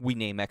we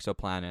name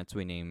exoplanets,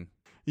 we name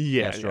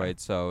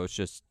asteroids. Yeah. So it's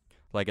just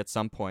like at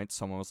some point,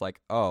 someone was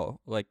like, "Oh,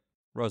 like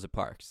Rosa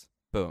Parks."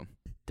 Boom,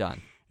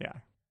 done. Yeah.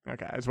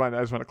 Okay. I just want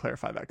to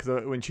clarify that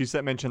because when she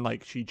mentioned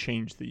like she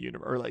changed the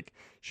universe or like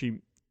she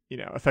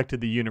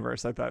affected the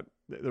universe, I thought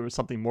there was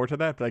something more to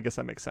that. But I guess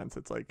that makes sense.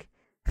 It's like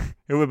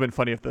it would have been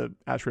funny if the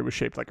asteroid was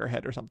shaped like her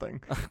head or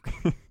something.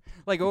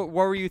 Like, what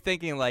were you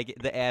thinking? Like,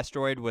 the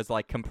asteroid was,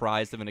 like,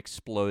 comprised of an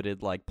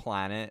exploded, like,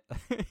 planet?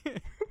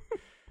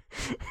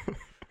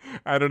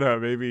 I don't know.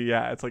 Maybe,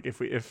 yeah. It's like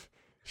if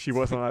she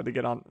wasn't allowed to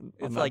get on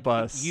that like,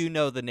 bus. You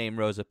know the name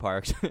Rosa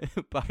Parks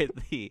by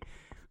the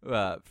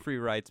free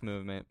rights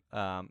movement.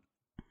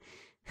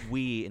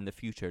 We, in the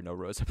future, know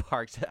Rosa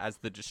Parks as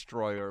the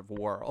destroyer of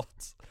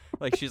worlds.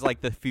 Like, she's like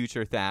the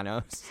future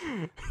Thanos.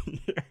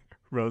 Yeah.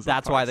 Rosa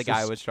That's Parks, why the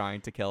guy was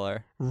trying to kill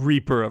her.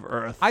 Reaper of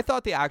Earth. I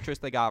thought the actress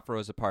they got for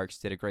Rosa Parks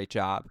did a great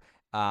job.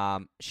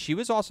 She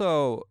was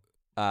also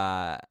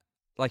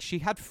like she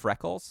had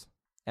freckles,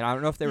 and I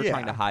don't know if they were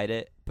trying to hide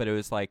it, but it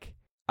was like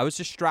I was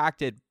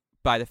distracted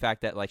by the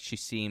fact that like she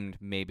seemed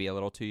maybe a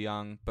little too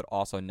young, but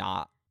also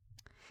not.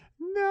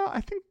 No,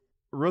 I think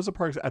Rosa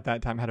Parks at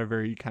that time had a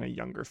very kind of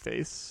younger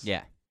face.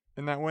 Yeah.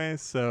 In that way,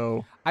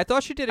 so I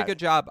thought she did a good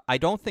job. I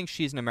don't think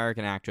she's an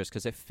American actress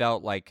because it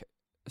felt like.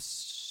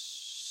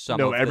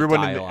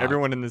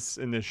 Everyone in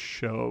this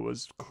show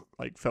was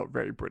like felt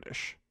very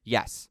British.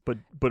 Yes, but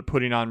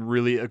putting on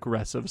really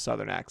aggressive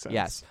Southern accents.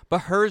 Yes,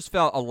 but hers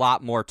felt a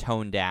lot more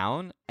toned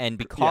down, and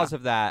because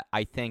of that,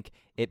 I think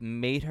it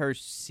made her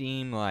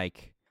seem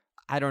like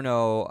I don't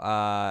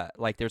know,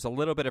 like there's a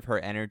little bit of her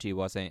energy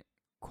wasn't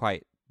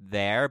quite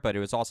there, but it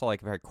was also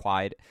like very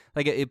quiet.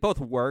 Like it both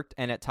worked,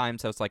 and at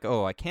times I was like,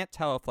 oh, I can't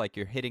tell if like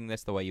you're hitting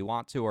this the way you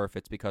want to, or if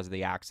it's because of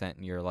the accent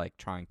and you're like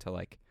trying to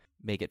like.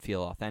 Make it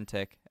feel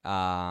authentic.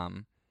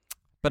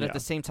 But at the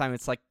same time,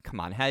 it's like, come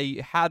on,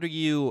 how do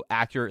you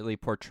accurately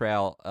portray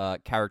a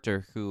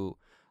character who,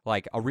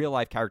 like a real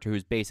life character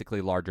who's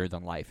basically larger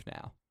than life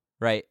now,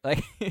 right?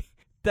 Like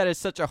that is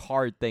such a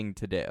hard thing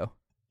to do.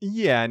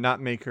 Yeah,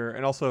 not make her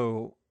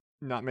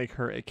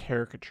a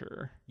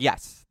caricature.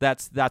 Yes,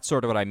 that's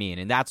sort of what I mean,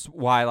 and that's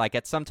why, like,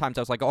 at sometimes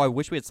I was like, oh, I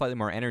wish we had slightly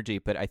more energy,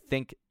 but I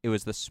think it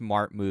was the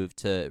smart move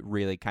to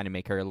really kind of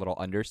make her a little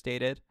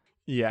understated.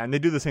 Yeah, and they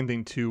do the same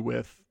thing too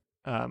with.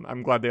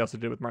 I'm glad they also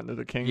did with Martin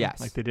Luther King.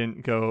 Yes. Like they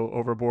didn't go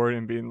overboard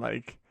and being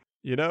like,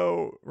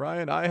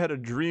 Ryan, I had a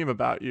dream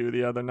about you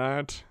the other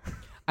night.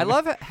 I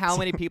love how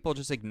many people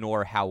just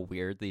ignore how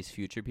weird these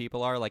future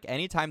people are. Like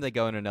anytime they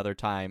go in another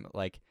time,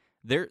 like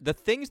the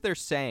things they're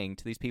saying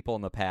to these people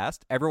in the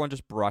past, everyone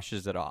just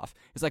brushes it off.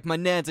 It's like, my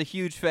nan's a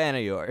huge fan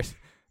of yours.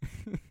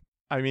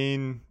 I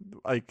mean,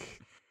 like,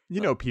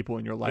 people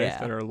in your life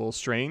that are a little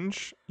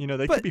strange.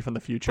 They could be from the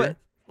future. But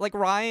like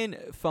Ryan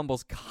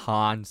fumbles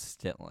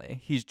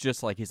constantly. He's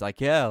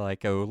like, yeah,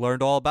 like I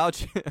learned all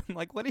about you. I'm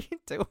like, what are you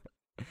doing?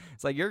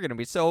 It's like, you're gonna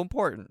be so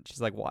important.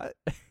 She's like, what?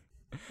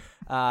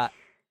 And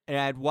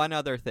I had one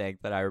other thing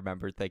that I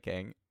remember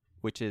thinking,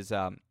 which is,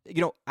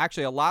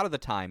 actually a lot of the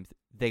time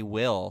they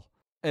will,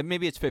 and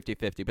maybe it's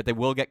 50-50, but they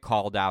will get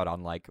called out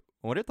on like,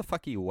 what the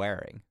fuck are you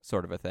wearing,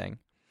 sort of a thing.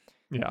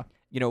 Yeah.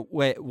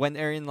 When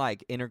they're in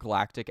like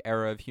intergalactic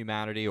era of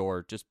humanity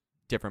or just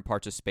different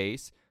parts of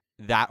space,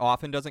 that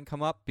often doesn't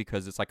come up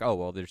because it's like, oh,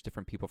 well, there's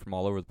different people from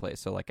all over the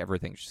place, so like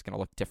everything's just going to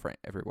look different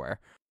everywhere.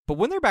 But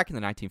when they're back in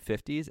the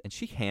 1950s and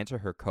she hands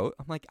her coat,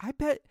 I'm like, I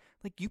bet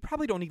like you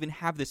probably don't even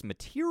have this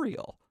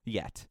material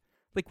yet.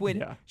 Like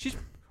wouldn't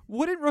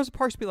Rosa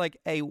Parks be like,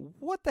 hey,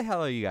 what the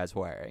hell are you guys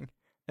wearing?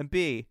 And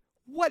B,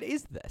 what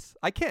is this?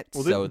 I can't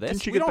sew this.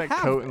 Didn't she we get don't that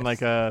have coat this. in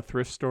like a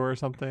thrift store or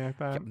something like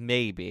that? Yeah,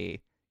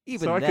 maybe.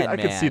 Even so then, I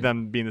could see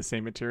them being the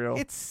same material.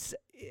 It's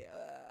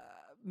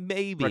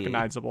maybe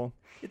recognizable.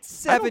 It's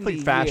 70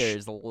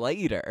 years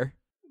later.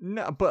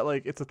 No, but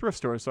like it's a thrift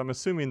store, so I'm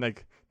assuming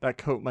like that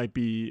coat might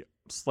be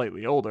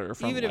slightly older.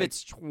 Even if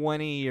it's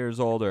 20 years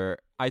older,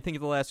 I think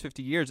in the last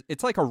 50 years,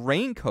 it's like a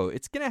raincoat.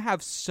 It's gonna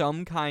have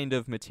some kind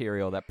of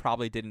material that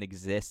probably didn't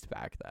exist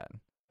back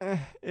then.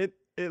 It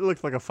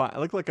looked like it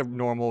looked like a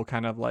normal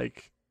kind of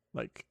like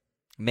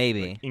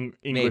maybe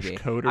English maybe.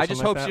 coat. Or I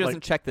just something hope like she that.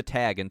 doesn't check the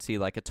tag and see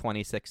like a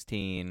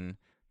 2016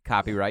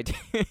 copyright.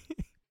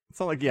 It's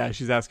not like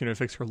she's asking her to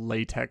fix her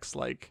latex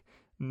like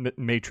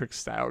Matrix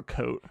style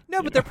coat.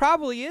 No, but there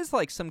probably is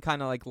like some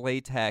kind of like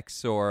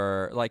latex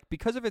or like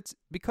because of its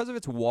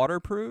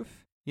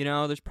waterproof.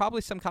 There's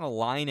probably some kind of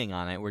lining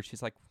on it where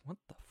she's like, what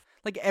the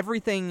like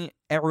everything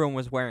everyone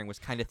was wearing was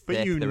kind of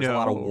thick. There was a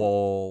lot of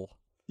wool.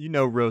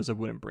 Rosa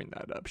wouldn't bring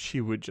that up.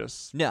 She would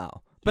just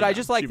no. But I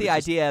just like the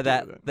idea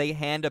that they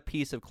hand a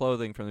piece of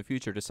clothing from the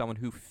future to someone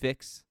who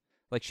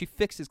she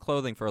fixes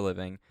clothing for a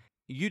living.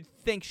 You'd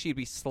think she'd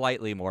be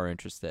slightly more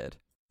interested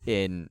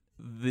in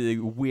the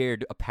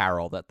weird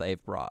apparel that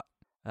they've brought.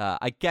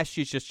 I guess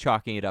she's just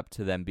chalking it up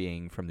to them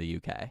being from the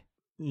UK.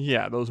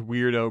 Yeah, those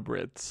weirdo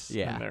Brits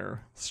and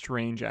their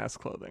strange ass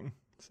clothing.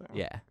 So.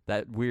 Yeah,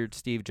 that weird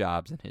Steve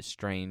Jobs and his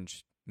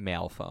strange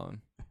mail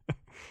phone.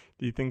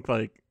 Do you think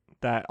like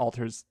that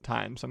alters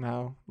time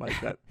somehow? Like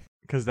that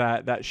because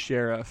that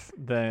sheriff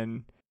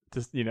then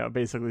just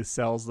basically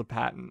sells the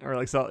patent or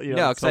like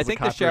no, because I think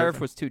the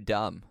sheriff was too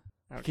dumb.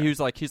 Okay. He's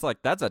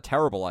like, that's a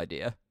terrible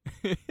idea.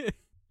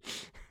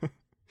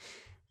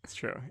 It's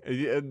true,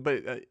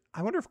 but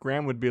I wonder if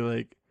Graham would be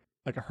like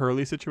a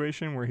Hurley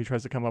situation where he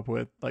tries to come up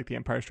with like the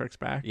Empire Strikes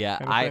Back. Yeah,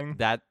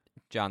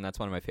 John, that's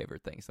one of my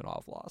favorite things in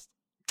All of Lost.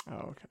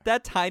 Oh, okay.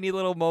 That tiny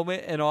little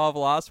moment in All of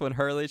Lost when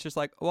Hurley's just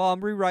like, well,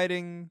 I'm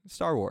rewriting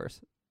Star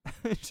Wars.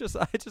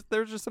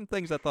 There's just some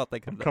things I thought they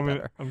could have done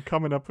better. I'm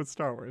coming up with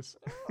Star Wars.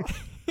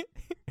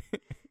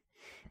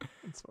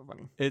 It's so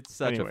funny. It's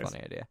such a funny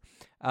idea.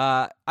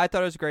 I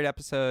thought it was a great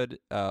episode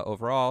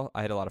overall.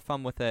 I had a lot of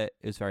fun with it.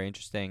 It was very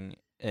interesting.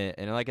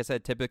 And like I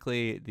said,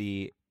 typically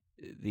the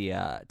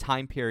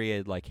time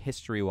period, like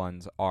history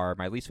ones, are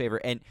my least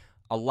favorite. And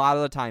a lot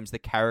of the times the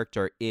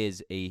character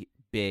is a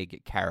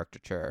big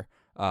caricature,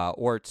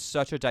 or it's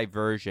such a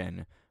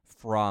diversion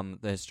from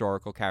the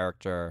historical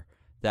character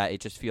that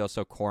it just feels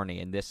so corny.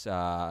 And this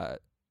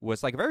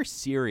was like a very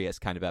serious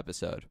kind of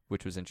episode,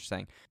 which was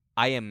interesting.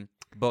 I am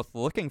both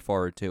looking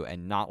forward to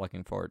and not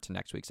looking forward to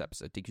next week's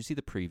episode. Did you see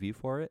the preview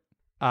for it?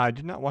 I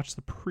did not watch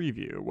the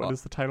preview. What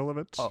is the title of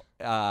it?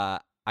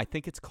 I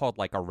think it's called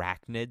like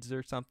Arachnids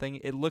or something.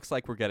 It looks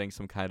like we're getting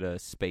some kind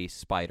of space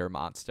spider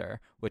monster,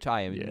 which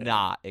I am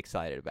not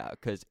excited about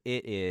because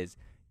it is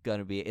going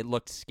to be... It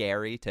looked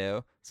scary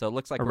too. So it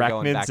looks like we're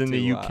going back to... Arachnids in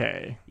the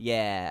UK.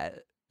 Yeah.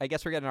 I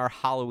guess we're getting our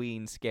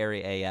Halloween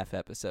Scary AF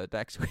episode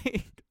next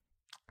week.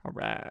 All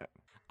right.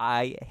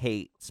 I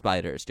hate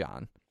spiders,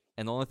 John.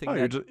 And the only thing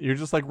you're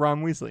just like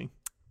Ron Weasley.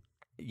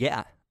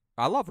 Yeah.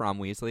 I love Ron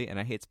Weasley, and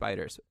I hate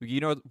spiders.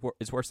 You know what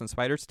is worse than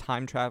spiders?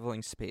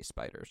 Time-traveling space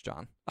spiders,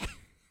 John.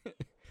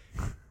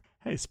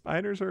 Hey,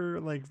 spiders are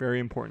like very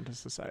important to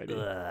society.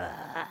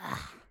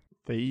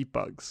 They eat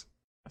bugs,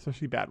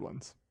 especially bad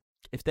ones.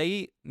 If they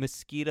eat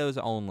mosquitoes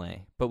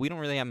only, but we don't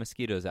really have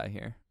mosquitoes out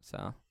here,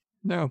 so.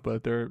 No,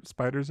 but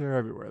spiders are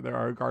everywhere. They're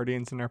our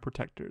guardians and our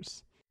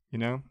protectors,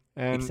 And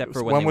except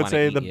for when one would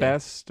say the you.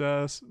 best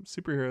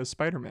superhero is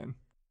Spider-Man.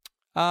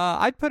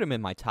 I'd put him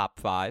in my top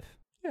 5.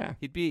 Yeah,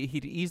 he'd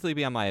easily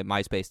be on my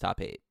MySpace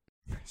top 8.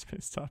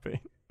 MySpace top 8.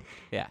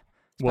 Yeah.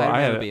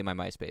 Spider-Man would be in my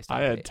MySpace top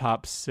 8. I had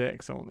top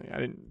 6 only.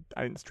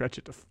 I didn't stretch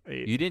it to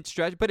 8. You didn't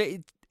stretch, but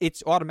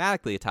it's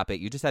automatically a top 8.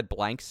 You just had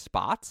blank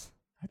spots.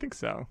 I think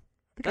so.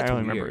 That's I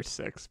only weird. remember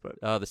 6, but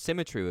the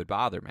symmetry would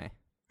bother me.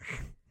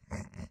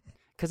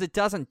 Because it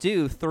doesn't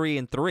do 3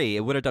 and 3.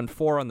 It would have done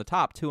 4 on the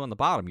top, 2 on the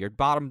bottom. Your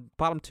bottom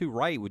 2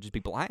 right would just be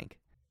blank.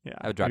 Yeah,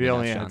 I would drive maybe you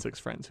only nuts, had John. 6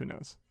 friends. Who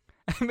knows?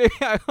 Maybe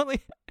I only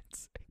had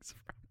 6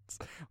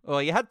 friends.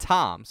 Well, you had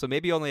Tom, so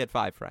maybe you only had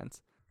 5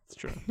 friends. It's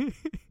true.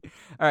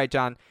 All right,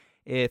 John.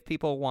 If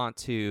people want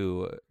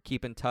to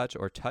keep in touch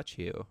or touch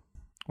you,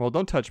 Well,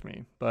 don't touch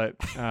me, but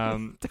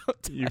Don't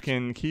you touch-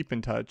 can keep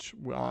in touch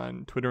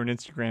on Twitter and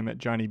Instagram at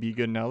Johnny B.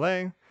 Good in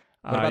LA.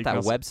 What about you can that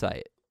also-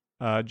 website?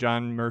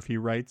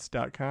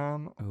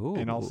 JohnMurphyWrites.com. Ooh.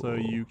 And also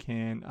you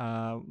can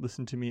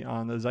listen to me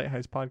on the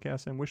Zeitgeist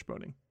podcast and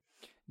Wishboating.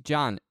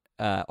 John,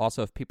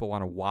 also, if people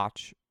want to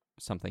watch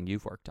something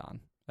you've worked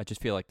on, I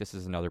just feel like this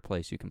is another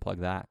place you can plug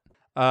that.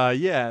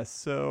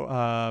 So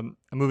a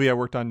movie I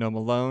worked on, No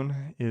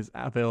Malone, is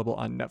available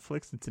on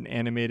Netflix. It's an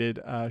animated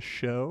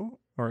show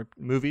or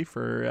movie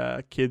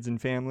for kids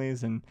and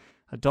families and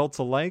adults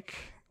alike.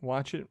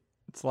 Watch it.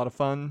 It's a lot of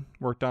fun.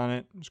 Worked on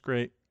it. It's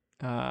great.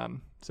 And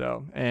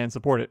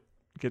support it.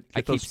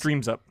 Get those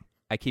streams up.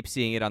 I keep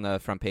seeing it on the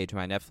front page of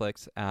my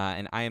Netflix,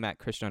 and I am at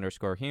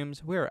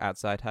Christian_Humes. We're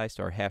Outside Heist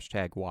or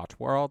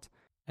 #WatchWorld.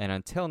 And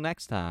until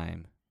next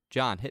time,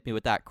 John, hit me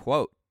with that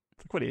quote.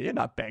 What are you? You're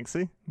not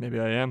Banksy. Maybe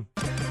I am.